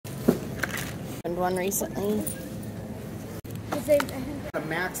One recently. A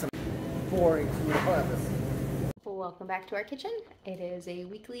maximum boring purpose. Welcome back to our kitchen. It is a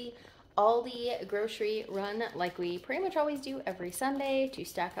weekly Aldi grocery run like we pretty much always do every Sunday to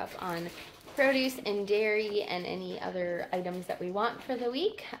stock up on produce and dairy and any other items that we want for the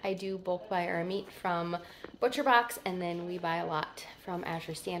week. I do bulk buy our meat from Butcher Box, and then we buy a lot from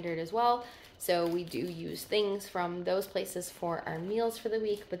Asher Standard as well. So we do use things from those places for our meals for the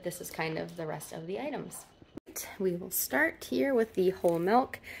week, but this is kind of the rest of the items. We will start here with the whole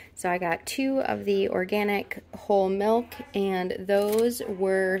milk. So I got 2 of the organic whole milk, and those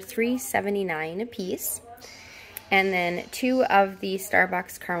were $3.79 a piece. And then 2 of the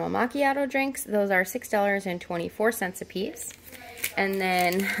Starbucks caramel macchiato drinks. Those are $6.24 a piece. And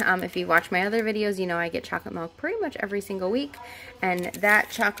then if you watch my other videos, you know I get chocolate milk pretty much every single week. And that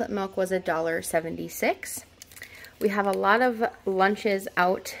chocolate milk was $1.76. We have a lot of lunches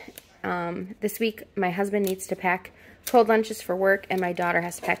out. This week, my husband needs to pack cold lunches for work, and my daughter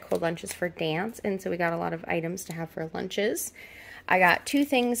has to pack cold lunches for dance. And so we got a lot of items to have for lunches. I got 2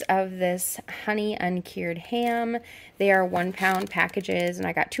 things of this honey uncured ham. They are 1-pound packages, and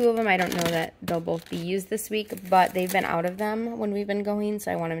I got 2 of them. I don't know that they'll both be used this week, but they've been out of them when we've been going,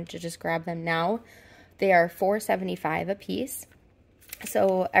 so I wanted to just grab them now. They are $4.75 a piece,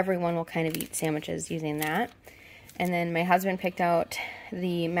 so everyone will kind of eat sandwiches using that. And then my husband picked out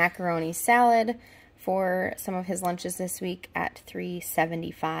the macaroni salad for some of his lunches this week at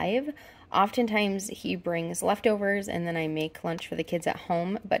 $3.75. Oftentimes he brings leftovers and then I make lunch for the kids at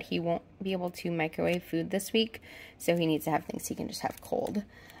home, but he won't be able to microwave food this week, so he needs to have things he can just have cold.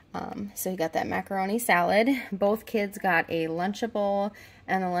 So he got that macaroni salad. Both kids got a Lunchable,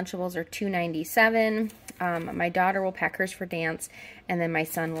 and the Lunchables are $2.97. My daughter will pack hers for dance, and then my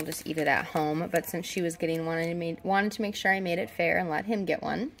son will just eat it at home. But since she was getting one, I wanted to make sure I made it fair and let him get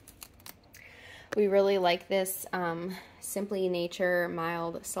one. We really like this Simply Nature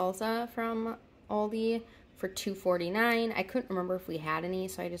mild salsa from Aldi for $2.49. I couldn't remember if we had any,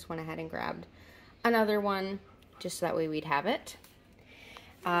 so I just went ahead and grabbed another one just so that way we'd have it.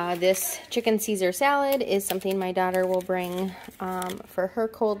 This chicken Caesar salad is something my daughter will bring for her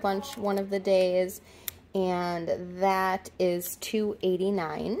cold lunch one of the days, and that is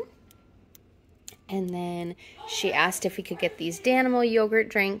 $2.89. And then she asked if we could get these Danimal yogurt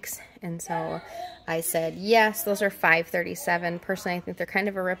drinks, and so I said yes. Those are $5.37. Personally, I think they're kind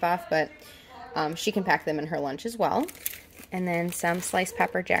of a ripoff, but she can pack them in her lunch as well. And then some sliced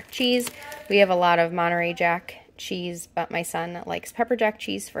pepper jack cheese. We have a lot of Monterey Jack cheese, but my son likes pepper jack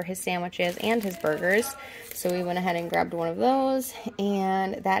cheese for his sandwiches and his burgers, so we went ahead and grabbed one of those,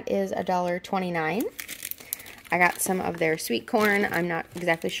 and that is $1.29. I got some of their sweet corn. I'm not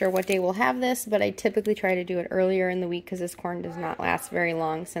exactly sure what day we'll have this, but I typically try to do it earlier in the week because this corn does not last very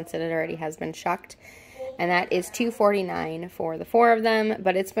long since it already has been shucked. And that is $2.49 for the 4 of them,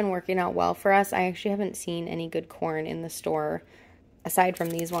 but it's been working out well for us. I actually haven't seen any good corn in the store aside from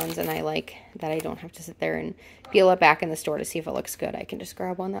these ones, and I like that I don't have to sit there and peel it back in the store to see if it looks good. I can just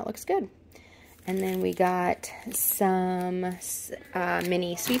grab one that looks good. And then we got some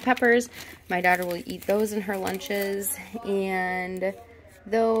mini sweet peppers. My daughter will eat those in her lunches, and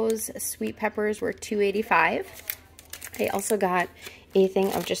those sweet peppers were $2.85. I also got a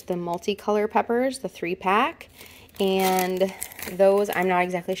thing of just the multicolor peppers, the 3-pack, and those, I'm not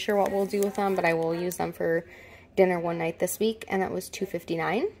exactly sure what we'll do with them, but I will use them for dinner one night this week, and that was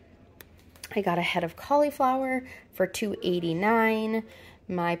 $2.59. I got a head of cauliflower for $2.89.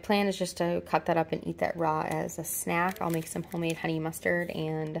 My plan is just to cut that up and eat that raw as a snack. I'll make some homemade honey mustard,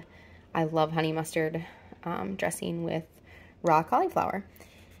 and I love honey mustard dressing with raw cauliflower.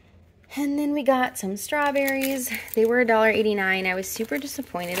 And then we got some strawberries. They were $1.89. I was super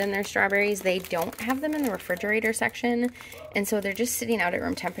disappointed in their strawberries. They don't have them in the refrigerator section, and so they're just sitting out at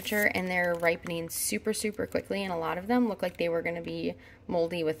room temperature, and they're ripening super, super quickly, and a lot of them look like they were going to be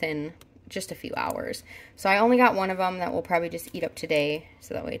moldy within just a few hours. So I only got one of them that we'll probably just eat up today,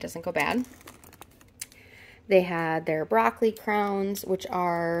 so that way it doesn't go bad. They had their broccoli crowns, which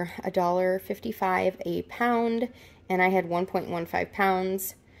are $1.55 a pound, and I had 1.15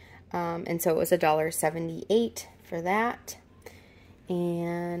 pounds. And so it was $1.78 for that.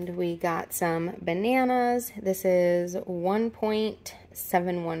 And we got some bananas. This is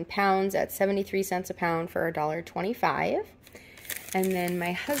 1.71 pounds at 73 cents a pound for $1.25. And then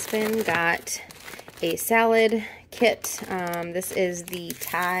my husband got a salad kit. This is the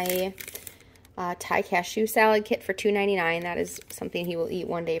Thai cashew salad kit for $2.99. That is something he will eat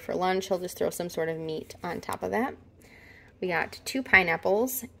one day for lunch. He'll just throw some sort of meat on top of that. We got 2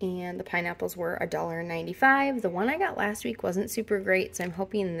 pineapples, and the pineapples were $1.95. The one I got last week wasn't super great, so I'm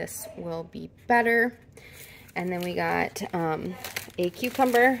hoping this will be better. And then we got a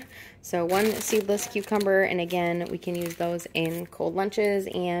cucumber, so 1 seedless cucumber, and again, we can use those in cold lunches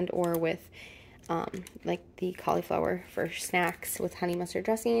and or with like the cauliflower for snacks with honey mustard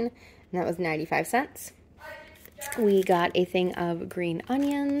dressing, and that was 95 cents. We got a thing of green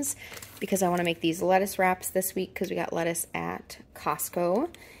onions because I want to make these lettuce wraps this week because we got lettuce at Costco,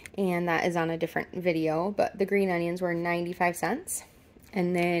 and that is on a different video, but the green onions were 95 cents.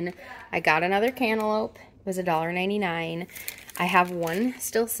 And then I got another cantaloupe. It was $1.99. I have one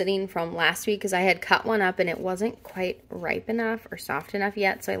still sitting from last week because I had cut one up and it wasn't quite ripe enough or soft enough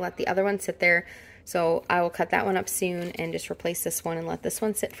yet, so I let the other one sit there. So I will cut that one up soon and just replace this one and let this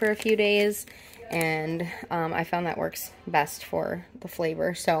one sit for a few days. And I found that works best for the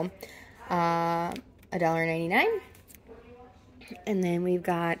flavor. So $1.99. And then we've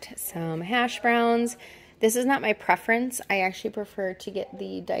got some hash browns. This is not my preference. I actually prefer to get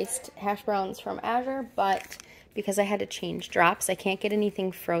the diced hash browns from Azure, but because I had to change drops, I can't get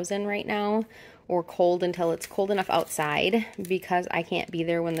anything frozen right now or cold until it's cold enough outside because I can't be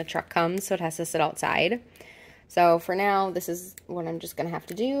there when the truck comes, so it has to sit outside. So for now, this is what I'm just going to have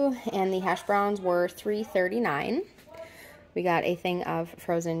to do, and the hash browns were $3.39. We got a thing of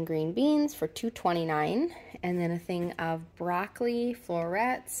frozen green beans for $2.29, and then a thing of broccoli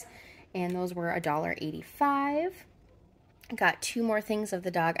florets, and those were $1.85. Got 2 more things of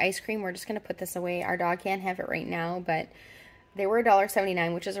the dog ice cream. We're just going to put this away. Our dog can't have it right now, but they were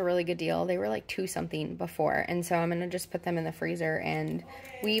 $1.79, which is a really good deal. They were like 2 something before, and so I'm going to just put them in the freezer. And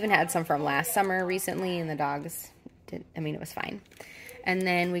we even had some from last summer recently, and the dogs did, I mean, it was fine. And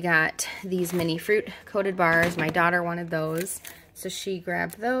then we got these mini fruit coated bars. My daughter wanted those, so she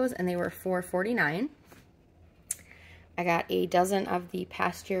grabbed those, and they were $4.49. I got a dozen of the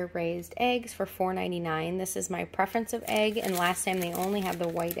pasture-raised eggs for $4.99. This is my preference of egg, and last time they only had the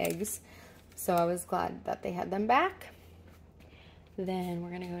white eggs, so I was glad that they had them back. Then we're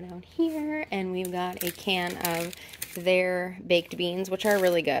going to go down here, and we've got a can of their baked beans, which are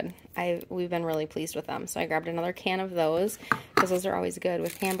really good. We've been really pleased with them, so I grabbed another can of those because those are always good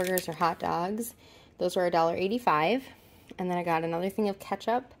with hamburgers or hot dogs. Those were $1.85, and then I got another thing of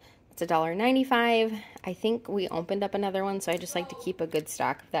ketchup. It's $1.95. I think we opened up another one, so I just like to keep a good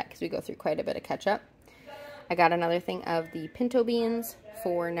stock of that because we go through quite a bit of ketchup. I got another thing of the pinto beans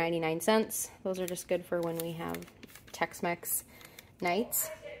for 99 cents. Those are just good for when we have Tex-Mex nights.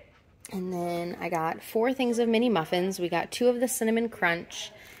 And then I got 4 things of mini muffins. We got 2 of the cinnamon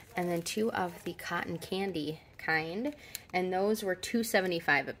crunch and then 2 of the cotton candy kind, and those were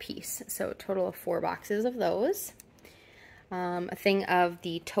 $2.75 a piece, so a total of 4 boxes of those. A thing of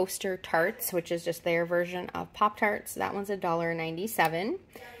the toaster tarts, which is just their version of Pop-Tarts. That one's $1.97.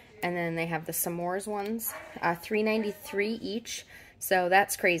 And then they have the s'mores ones, $3.93 each. So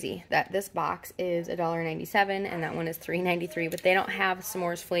that's crazy that this box is $1.97 and that one is $3.93, but they don't have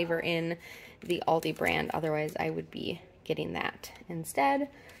s'mores flavor in the Aldi brand. Otherwise, I would be getting that instead.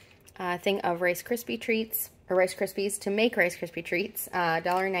 A thing of Rice Krispie treats, or Rice Krispies to make Rice Krispie treats,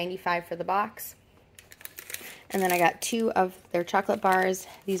 $1.95 for the box. And then I got 2 of their chocolate bars.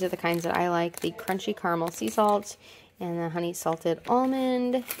 These are the kinds that I like, the crunchy caramel sea salt and the honey salted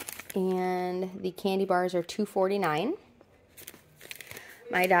almond. And the candy bars are $2.49.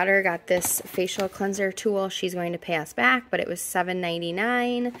 My daughter got this facial cleanser tool. She's going to pay us back, but it was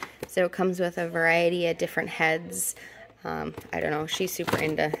 $7.99. So it comes with a variety of different heads. I don't know, she's super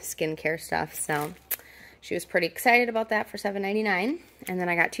into skincare stuff, so she was pretty excited about that for $7.99. And then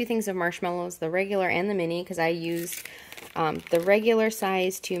I got 2 things of marshmallows, the regular and the mini, because I used the regular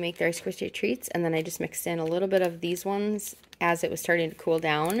size to make the Rice Krispie treats, and then I just mixed in a little bit of these ones as it was starting to cool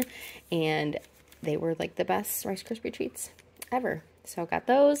down, and they were like the best Rice Krispie treats ever. So I got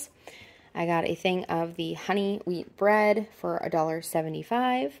those. I got a thing of the honey wheat bread for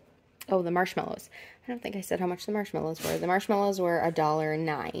 $1.75. Oh, the marshmallows. I don't think I said how much the marshmallows were. The marshmallows were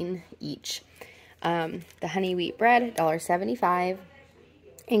 $1.09 each. The honey wheat bread, $1.75.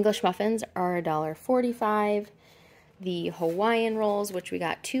 English muffins are $1.45. The Hawaiian rolls, which we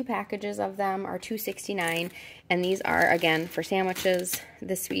got 2 packages of them, are $2.69. And these are, again, for sandwiches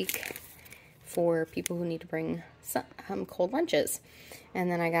this week for people who need to bring some cold lunches. And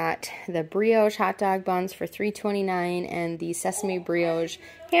then I got the brioche hot dog buns for $3.29 and the sesame brioche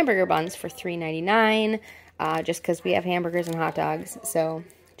hamburger buns for $3.99, just because we have hamburgers and hot dogs, so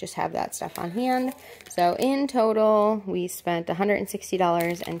just have that stuff on hand. So in total, we spent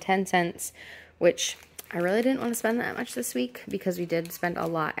 $160.10, which I really didn't want to spend that much this week because we did spend a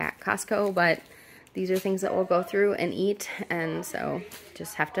lot at Costco, but these are things that we'll go through and eat, and so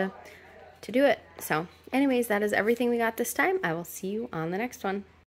just have to do it. So anyways, that is everything we got this time. I will see you on the next one.